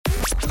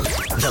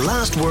The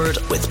Last Word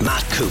with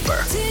Matt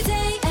Cooper.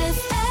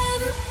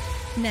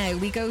 Now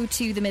we go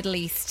to the Middle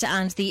East,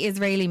 and the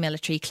Israeli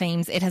military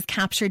claims it has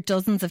captured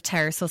dozens of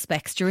terror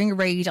suspects during a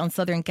raid on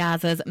southern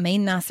Gaza's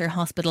main Nasser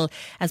hospital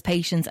as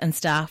patients and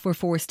staff were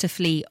forced to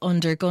flee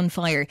under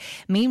gunfire.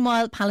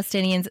 Meanwhile,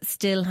 Palestinians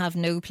still have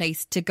no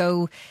place to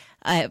go.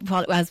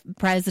 As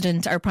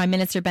Prime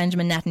Minister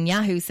Benjamin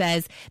Netanyahu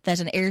says that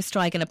an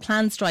airstrike and a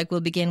planned strike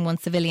will begin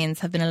once civilians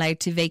have been allowed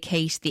to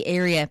vacate the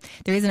area.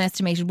 There is an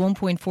estimated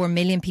 1.4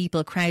 million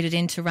people crowded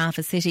into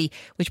Rafah city,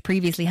 which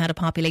previously had a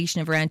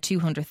population of around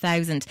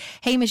 200,000.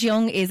 Hamish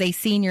Young is a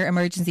senior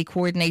emergency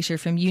coordinator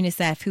from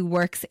UNICEF who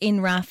works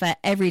in Rafah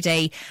every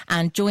day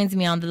and joins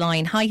me on the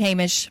line. Hi,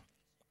 Hamish.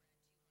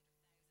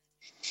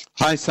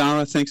 Hi,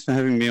 Sarah. Thanks for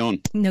having me on.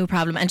 No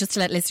problem. And just to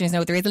let listeners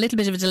know, there is a little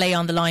bit of a delay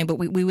on the line, but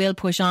we will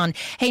push on.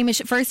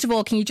 Hamish, first of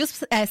all, can you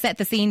just set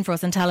the scene for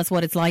us and tell us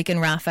what it's like in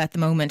Rafah at the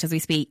moment as we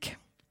speak?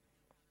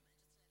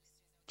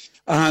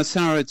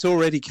 Sarah, it's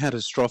already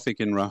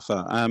catastrophic in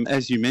Rafah.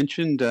 As you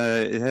mentioned,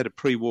 it had a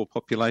pre-war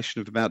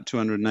population of about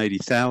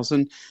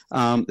 280,000.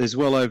 There's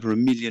well over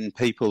 1 million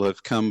people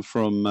have come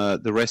from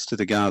the rest of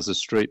the Gaza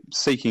Strip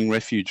seeking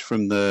refuge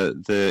from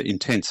the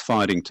intense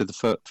fighting to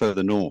the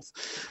further north.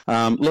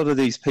 A lot of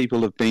these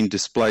people have been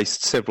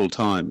displaced several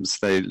times.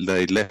 They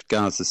left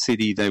Gaza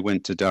City, they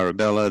went to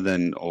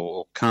Darabella,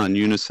 or Khan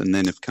Yunis, and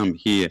then have come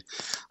here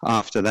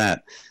after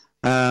that.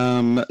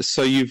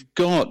 So you've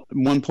got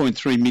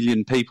 1.3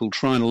 million people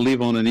trying to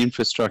live on an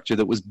infrastructure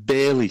that was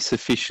barely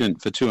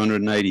sufficient for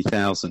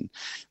 280,000.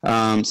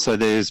 So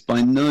there's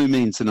by no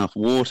means enough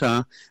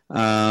water.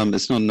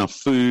 There's not enough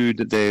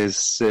food.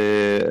 There's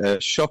a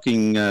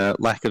shocking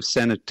lack of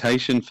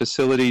sanitation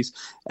facilities,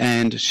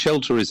 and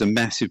shelter is a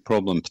massive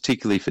problem,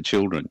 particularly for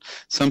children.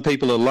 Some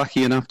people are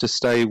lucky enough to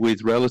stay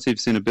with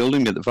relatives in a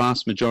building, but the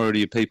vast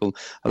majority of people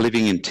are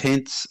living in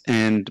tents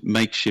and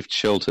makeshift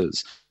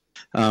shelters.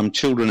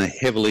 Children are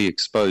heavily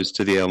exposed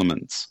to the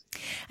elements.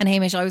 And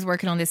Hamish, I was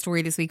working on this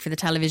story this week for the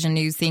television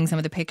news, seeing some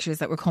of the pictures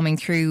that were coming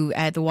through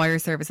the wire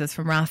services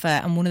from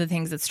Rafah. And one of the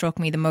things that struck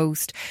me the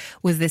most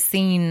was the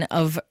scene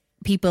of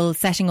people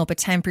setting up a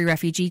temporary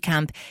refugee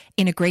camp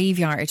in a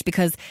graveyard,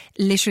 because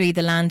literally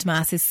the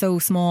landmass is so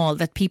small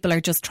that people are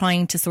just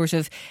trying to sort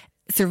of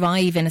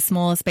survive in a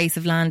small space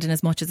of land and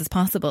as much as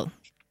possible.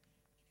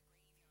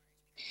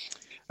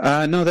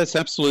 No, that's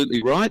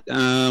absolutely right.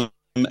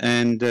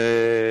 And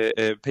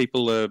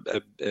people are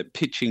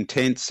pitching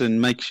tents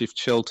and makeshift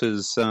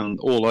shelters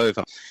all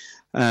over.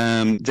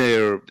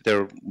 They're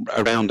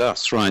around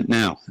us right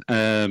now.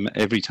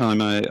 Every time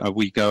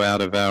we go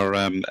out of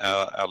our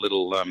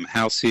little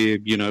house here,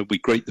 we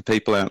greet the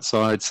people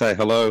outside, say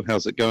hello,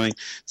 how's it going?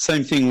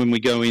 Same thing when we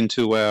go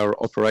into our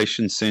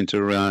operations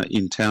centre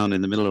in town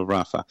in the middle of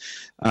Rafah.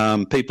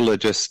 People are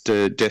just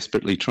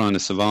desperately trying to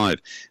survive.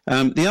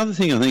 The other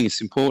thing I think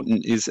is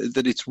important is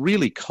that it's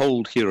really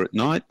cold here at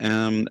night,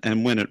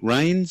 and when it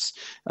rains,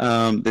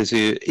 there's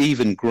an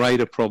even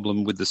greater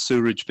problem with the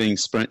sewerage being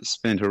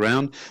spent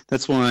around.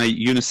 That's why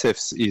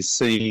UNICEF is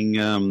seeing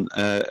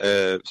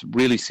a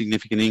really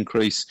significant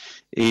increase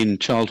in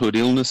childhood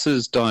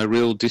illnesses,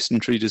 diarrheal,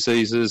 dysentery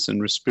diseases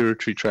and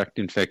respiratory tract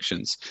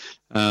infections.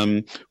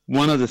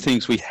 One of the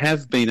things we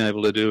have been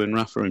able to do in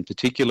Rafah in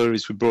particular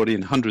is we brought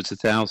in hundreds of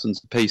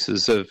thousands of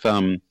pieces of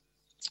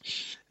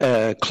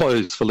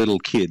clothes for little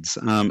kids,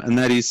 and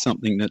that is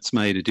something that's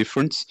made a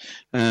difference.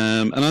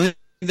 And I think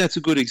that's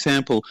a good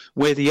example.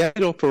 Where the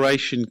aid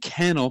operation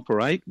can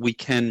operate, we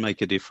can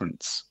make a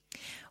difference.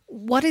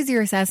 What is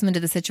your assessment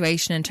of the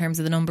situation in terms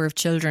of the number of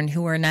children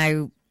who are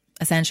now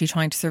essentially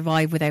trying to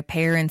survive without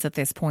parents at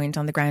this point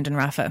on the ground in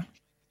Rafah?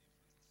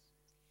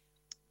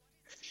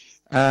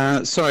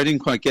 Sorry, I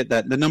didn't quite get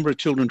that. The number of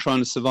children trying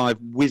to survive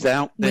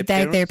without their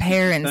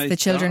parents, the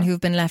children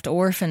who've been left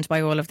orphaned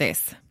by all of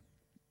this.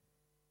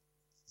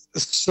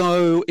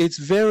 So it's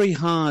very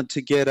hard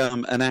to get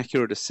an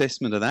accurate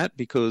assessment of that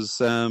because,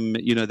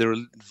 there are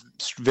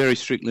very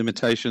strict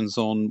limitations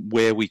on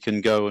where we can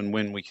go and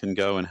when we can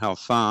go and how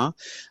far.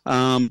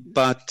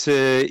 But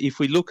if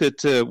we look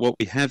at what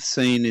we have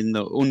seen in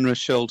the UNRWA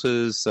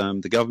shelters,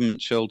 the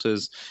government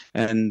shelters,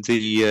 and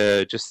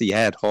just the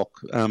ad hoc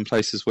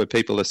places where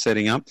people are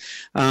setting up,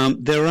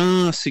 there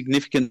are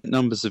significant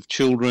numbers of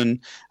children,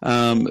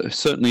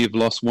 certainly who've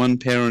lost one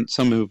parent,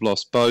 some who've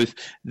lost both.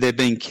 They're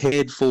being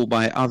cared for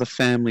by other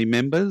family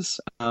members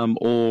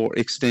or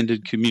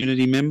extended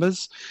community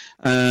members.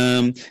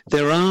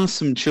 There are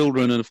some children,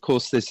 and of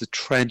course there's the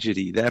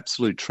tragedy, the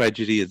absolute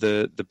tragedy of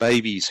the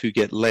babies who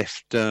get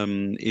left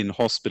in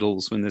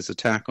hospitals when there's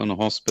attack on a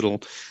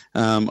hospital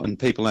and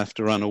people have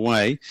to run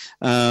away.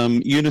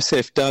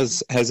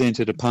 UNICEF has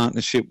entered a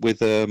partnership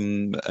with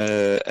an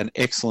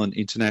excellent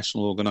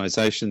international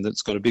organisation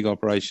that's got a big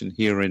operation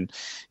here in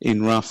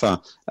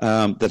Rafah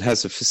that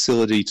has a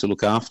facility to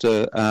look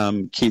after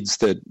kids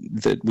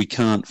that we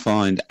can't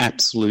find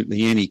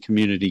absolutely any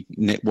community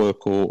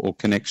network or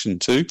connection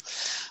to.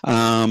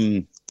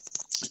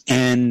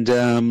 And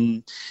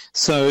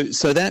so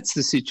that's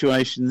the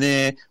situation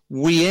there.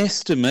 We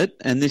estimate,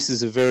 and this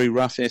is a very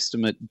rough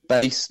estimate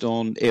based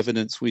on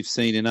evidence we've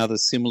seen in other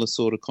similar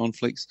sort of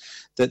conflicts,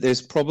 that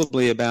there's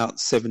probably about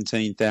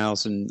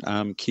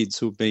 17,000 kids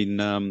who have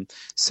been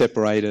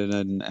separated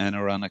and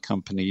are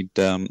unaccompanied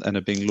and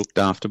are being looked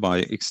after by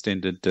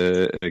extended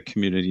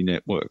community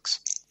networks.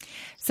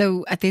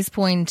 So at this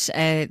point,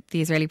 the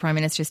Israeli Prime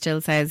Minister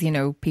still says,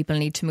 people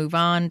need to move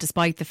on,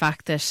 despite the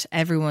fact that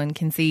everyone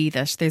can see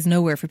that there's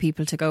nowhere for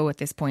people to go at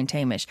this point,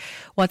 Hamish.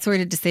 What sort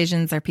of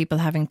decisions are people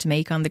having to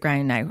make on the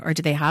ground now, or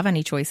do they have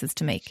any choices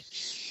to make?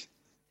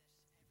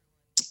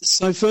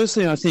 So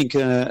firstly, I think,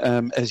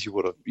 as you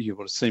would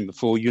have seen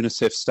before,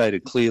 UNICEF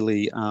stated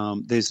clearly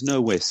there's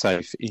nowhere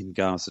safe in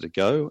Gaza to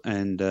go,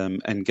 and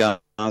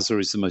Gaza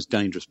is the most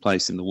dangerous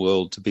place in the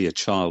world to be a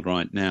child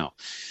right now.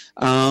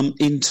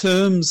 In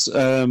terms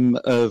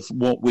of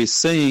what we're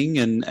seeing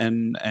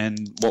and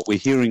what we're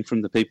hearing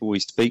from the people we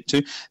speak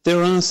to,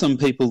 there are some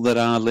people that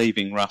are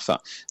leaving Rafah.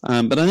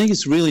 But I think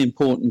it's really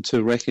important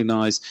to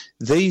recognise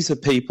these are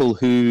people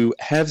who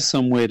have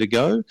somewhere to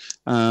go.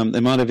 They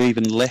might have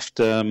even left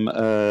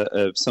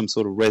some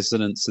sort of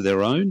residence of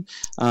their own.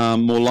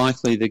 More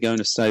likely they're going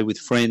to stay with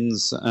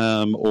friends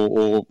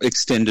or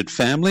extended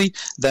family.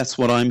 That's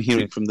what I'm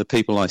hearing from the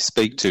people I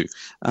speak to.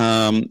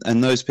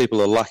 And those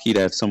people are lucky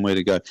to have somewhere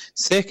to go.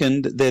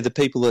 Second, they're the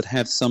people that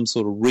have some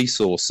sort of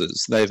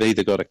resources. They've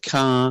either got a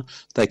car,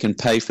 they can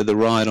pay for the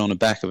ride on the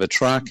back of a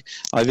truck.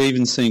 I've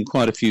even seen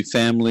quite a few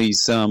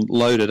families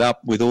loaded up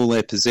with all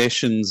their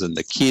possessions and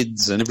the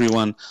kids and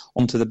everyone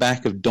onto the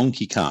back of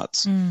donkey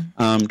carts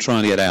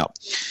trying to get out.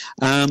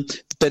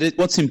 But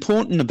what's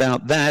important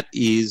about that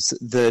is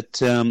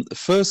that,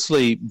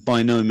 firstly,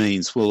 by no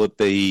means will it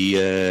be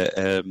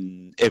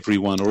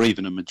everyone or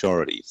even a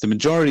majority. The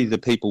majority of the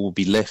people will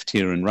be left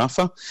here in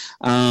Rafah,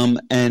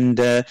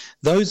 and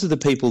those are the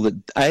people that,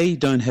 A,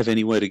 don't have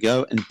anywhere to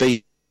go, and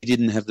B,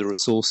 didn't have the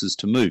resources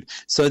to move.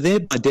 So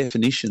they're, by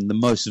definition, the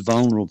most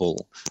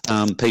vulnerable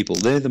people.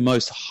 They're the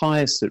most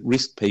highest at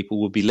risk people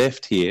will be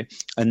left here,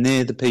 and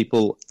they're the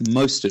people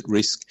most at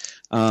risk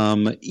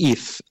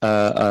if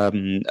a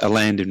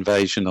land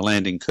invasion, a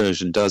land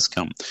incursion does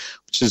come,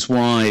 which is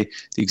why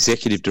the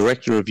executive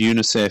director of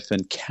UNICEF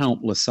and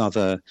countless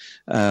other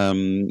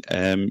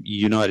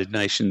United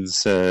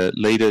Nations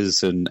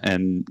leaders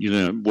and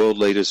world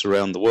leaders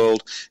around the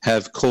world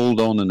have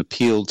called on and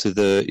appealed to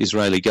the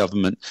Israeli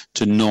government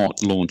to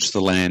not launch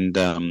the land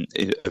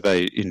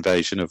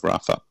invasion of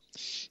Rafah.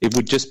 It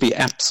would just be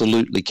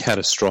absolutely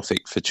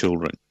catastrophic for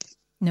children.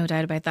 No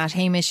doubt about that.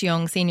 Hamish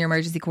Young, Senior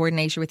Emergency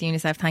Coordinator with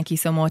UNICEF, thank you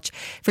so much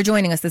for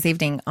joining us this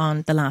evening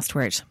on The Last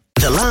Word.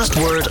 The Last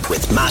Word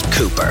with Matt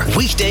Cooper.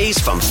 Weekdays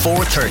from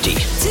 4:30.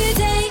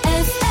 Today